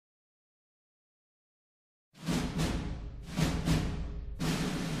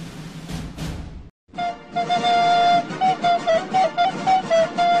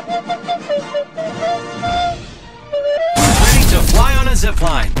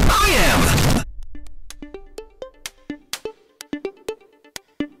I am!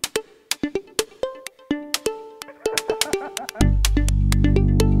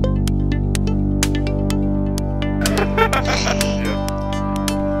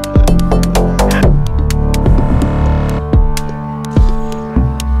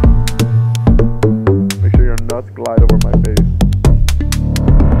 Make sure your nuts glide over my face.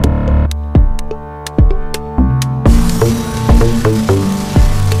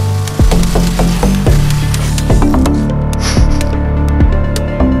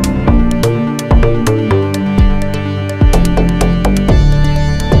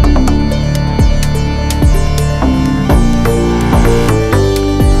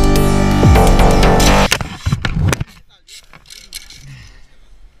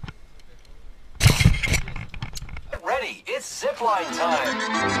 Ready, it's zipline time.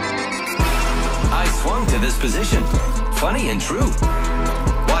 I swung to this position. Funny and true.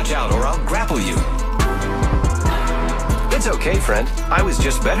 Watch out or I'll grapple you. It's okay, friend. I was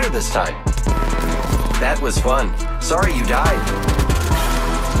just better this time. That was fun. Sorry you died.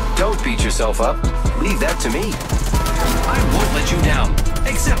 Don't beat yourself up. Leave that to me. I won't let you down,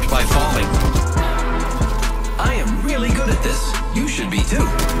 except by falling. I am really good at this. You should be too.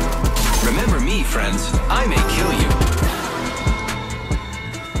 Remember me, friends. I may kill you.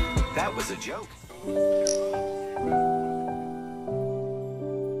 That was a joke.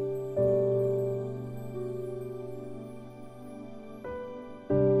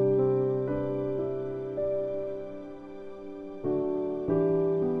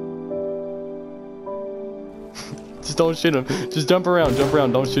 Just don't shoot him. Just jump around,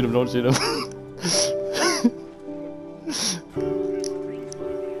 don't shoot him, don't shoot him.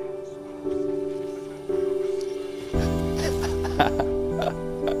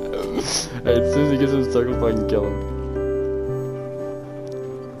 Hey, as soon as he gets in circles, I can kill him.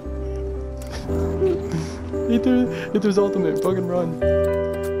 He threw his ultimate, fucking run.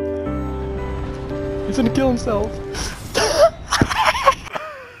 He's gonna kill himself.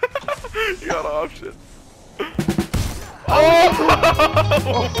 You got an option. Oh!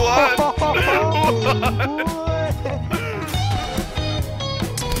 What? What?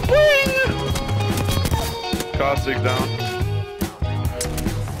 Caustic down.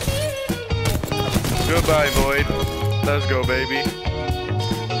 Goodbye, Void. Let's go, baby.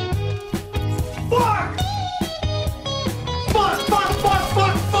 Fuck! Fuck, fuck, fuck,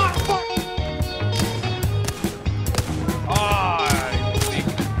 fuck, fuck, fuck!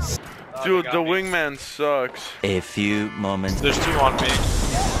 Dude, the wingman sucks. A few moments. There's two on me.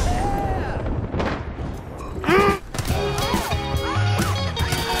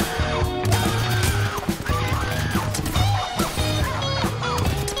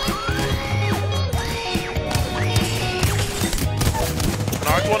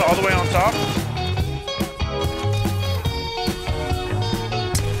 Knocked one all the way on top.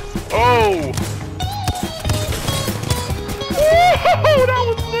 Oh! Oh, that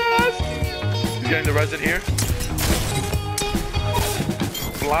was nasty! He's getting the resin here.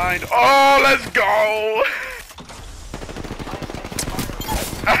 Blind. Oh, let's go!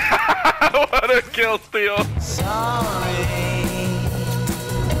 What a kill steal! Sorry,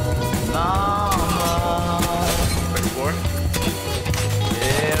 Mama. Four.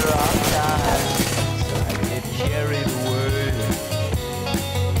 There are times I get carried away.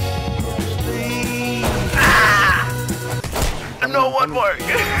 Please. No, one more!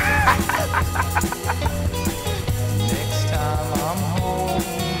 Next time I'm home,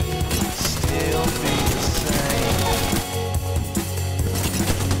 still be the same.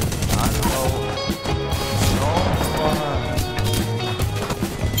 I know no fun.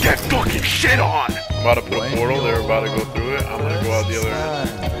 Get fucking shit on! I'm about to put a portal, they're about to go through it. I'm gonna go out the other end.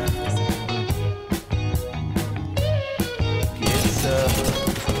 Gets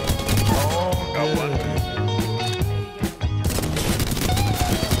Got one.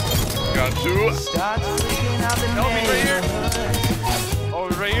 Got two. starts freaking out the Help me right here. Oh,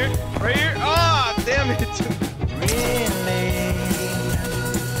 right here? Right here? Ah, damn it. Really,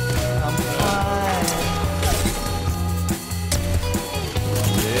 I'm fine.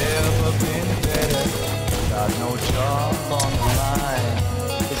 Never been better. Got no job on the line.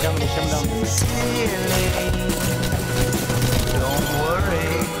 He's coming down. Sincerely, don't worry.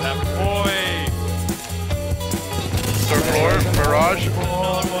 That boy. Third floor, Mirage. Another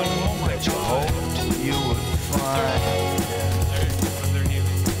one. Oh my But you god. hoped you would find. They're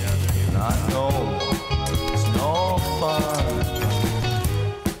healing. Yeah, they're healing. I know it's no fun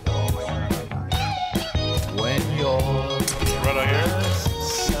when you're Right out here.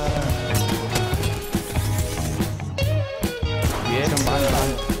 sun. Get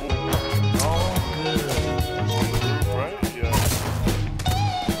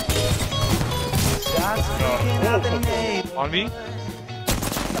On me?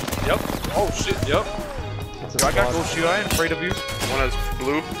 Yep. Oh shit, yep. Yo, I got gold shoe, I ain't afraid of you. One is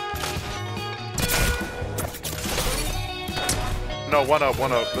blue. No, one up.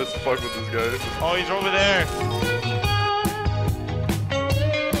 Let's fuck with this guy. Oh, he's over there.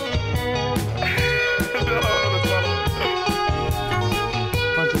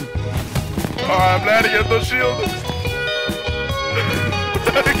 Alright, I'm glad he has no shield.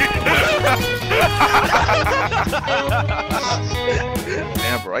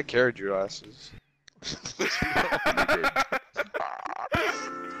 Damn, bro, I carried your asses. Take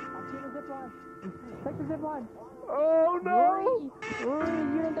the zip line. Oh no! Rory,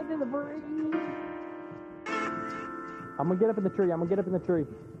 you don't take the Rory. I'm gonna get up in the tree.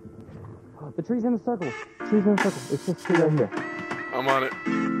 The tree's in the circle. It's just tree right here. I'm on it.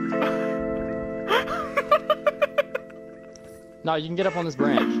 No, you can get up on this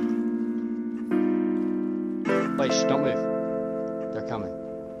branch. Wait, shh, don't move. They're coming.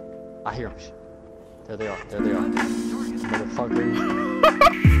 I hear them. Shh. There they are. Motherfuckers.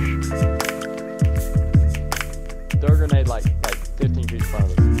 Throw a grenade like 15 feet in front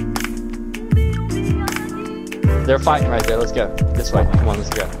of us. They're fighting right there. Let's go. This way. Come on, let's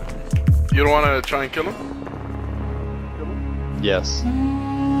go. You don't want to try and kill him? Yes.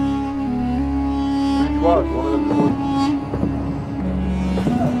 Squad, one of them.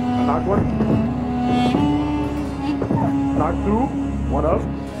 Knock one. Knock two. One up.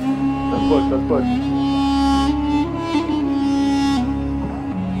 Let's push.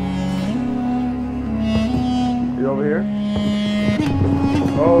 You over here?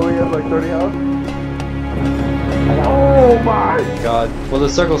 Oh, we have like 30 health. Oh my God. Well, the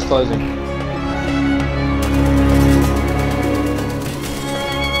circle's closing.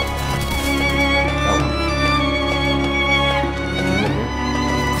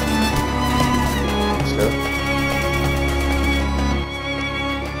 Let's go.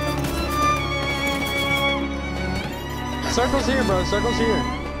 Circle's here, bro. Circle's here.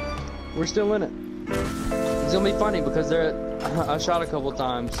 We're still in it. It's gonna be funny because I shot a couple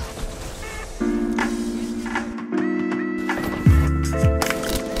times.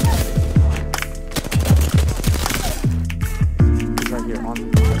 He's right here on me.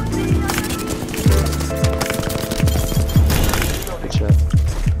 Good shot.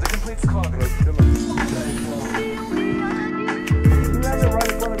 The complete squad. Right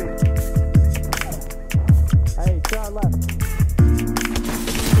in front of me. Hey, shot left.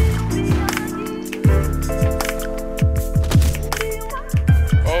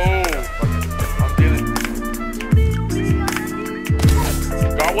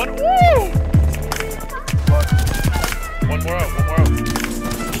 one. Woo! One more out.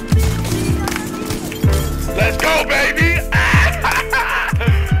 Let's go, baby!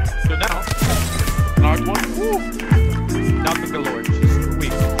 So now, Knocked one. Woo! knock the galore. She's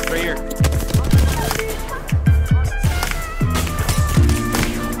weak. Right here.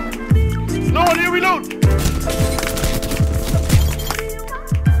 No one here, reload!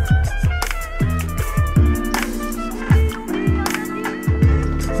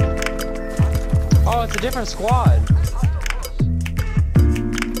 Oh, it's a different squad.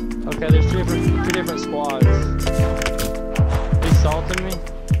 Okay, there's two different squads. He's salting me.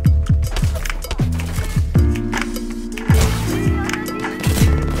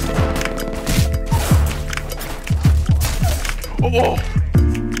 Oh, whoa!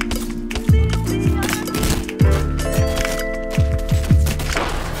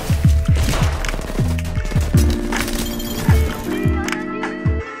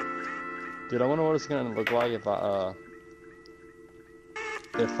 Dude, I wonder what it's gonna look like if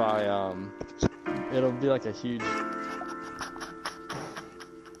it'll be like a huge.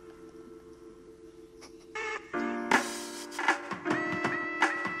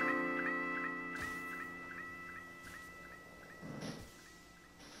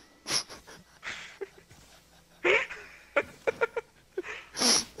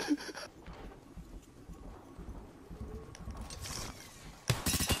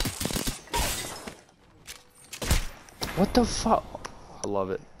 What the fuck? I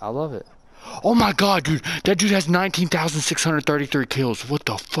love it. I love it. Oh my god, dude. That dude has 19,633 kills. What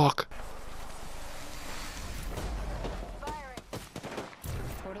the fuck?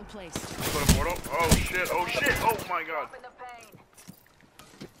 Portal placed. Put a portal. Oh shit, oh shit, oh my god.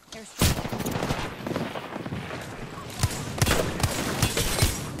 Airstrike.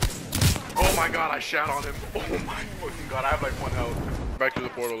 Oh my god, I shot on him. Oh my fucking god, I have like 1 health. Back to the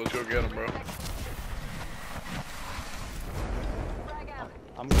portal, let's go get him, bro.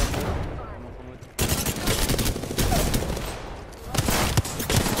 I'm going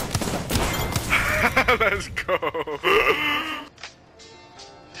Let's go.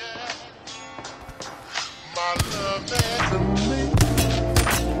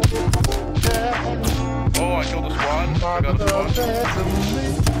 Oh, I killed the squad. I got a squad.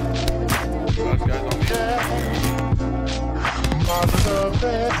 Those guys on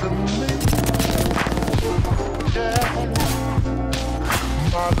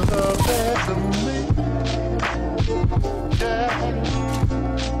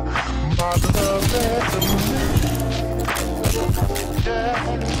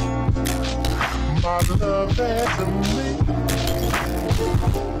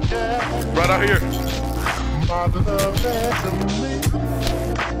right out here.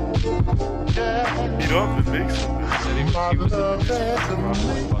 Beat up and make something. He was for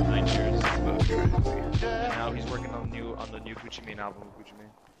about 9 years. That's crazy. And now he's working on the new Gucci Mane album with Gucci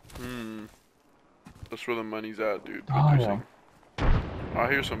Mane. That's where the money's at, dude. Oh, yeah. I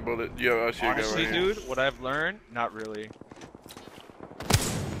hear some bullet. Yeah, I see a guy Honestly, right here. dude, what I've learned, not really.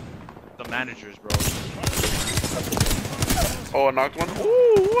 The managers, bro. Oh, I knocked one.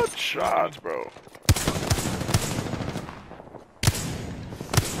 Ooh, what shots, bro?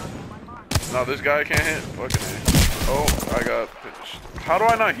 No, this guy can't hit. Fucking A. Oh, I got pitched. How do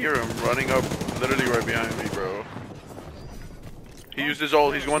I not hear him running up literally right behind me, bro? He used his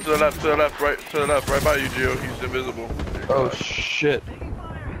ult. He's going to the left, right by you, Gio. He's invisible. Oh shit.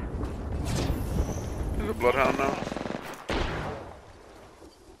 He's a bloodhound now.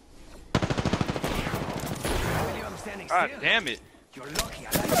 God damn it.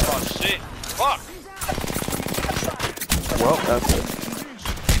 Oh shit. Fuck. Well, that's it.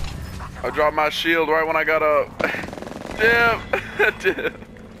 I dropped my shield right when I got up. Damn. Damn.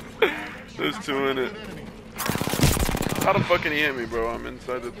 There's two in it. How the fuck can he hit me, bro? I'm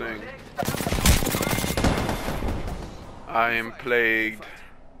inside the thing. I am plagued.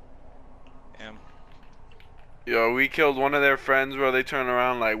 Damn. Yo, we killed one of their friends, bro. They turn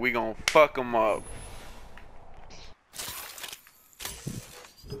around like, we gon' fuck them up.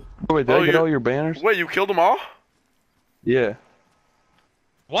 Wait, did I get all your banners? Wait, you killed them all? Yeah.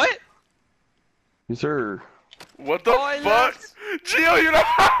 What? Yes, sir. What the fuck? Gio, you know?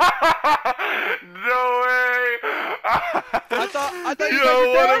 No way! I thought you Yo, guys were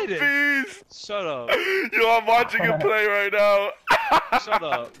what a hiding. beast! Shut up. Yo, I'm watching him play right now. Shut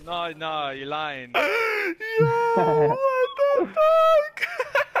up. No, you're lying. Yo, what the fuck?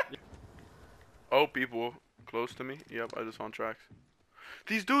 Oh, people close to me. Yep, I just found tracks.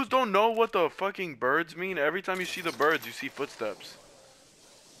 These dudes don't know what the fucking birds mean. Every time you see the birds, you see footsteps.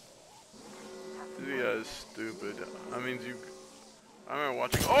 Yeah, it's stupid. I mean, I remember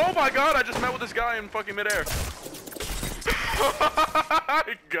watching. Oh my god, I just met with this guy in fucking midair.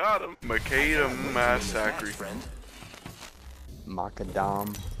 I got him. Makeda Massacre. Friend.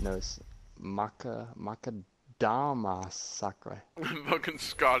 Macadam. No, it's Macadam Massacre. Fucking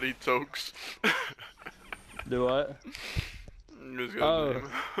Scotty Tokes. Do what? This guy's Oh. name.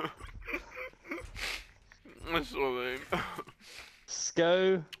 That's so lame.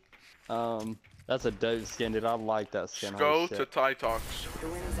 Sco. That's a dope skin, dude. I like that skin. Go to Thai Talks. The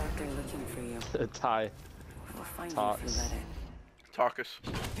winners out there looking for you. Ty. We'll find Talks. you if you let it. Talkus.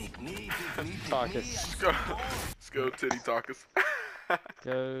 Talkus. Let's go titty Talkus.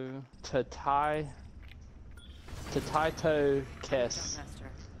 Go to Ty. To Taito Kiss.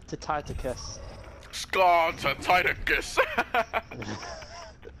 To Taito Kiss. Scar to Titicus.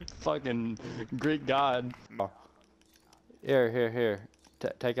 Fucking Greek god. Here.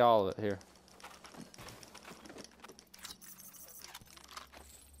 Take all of it here.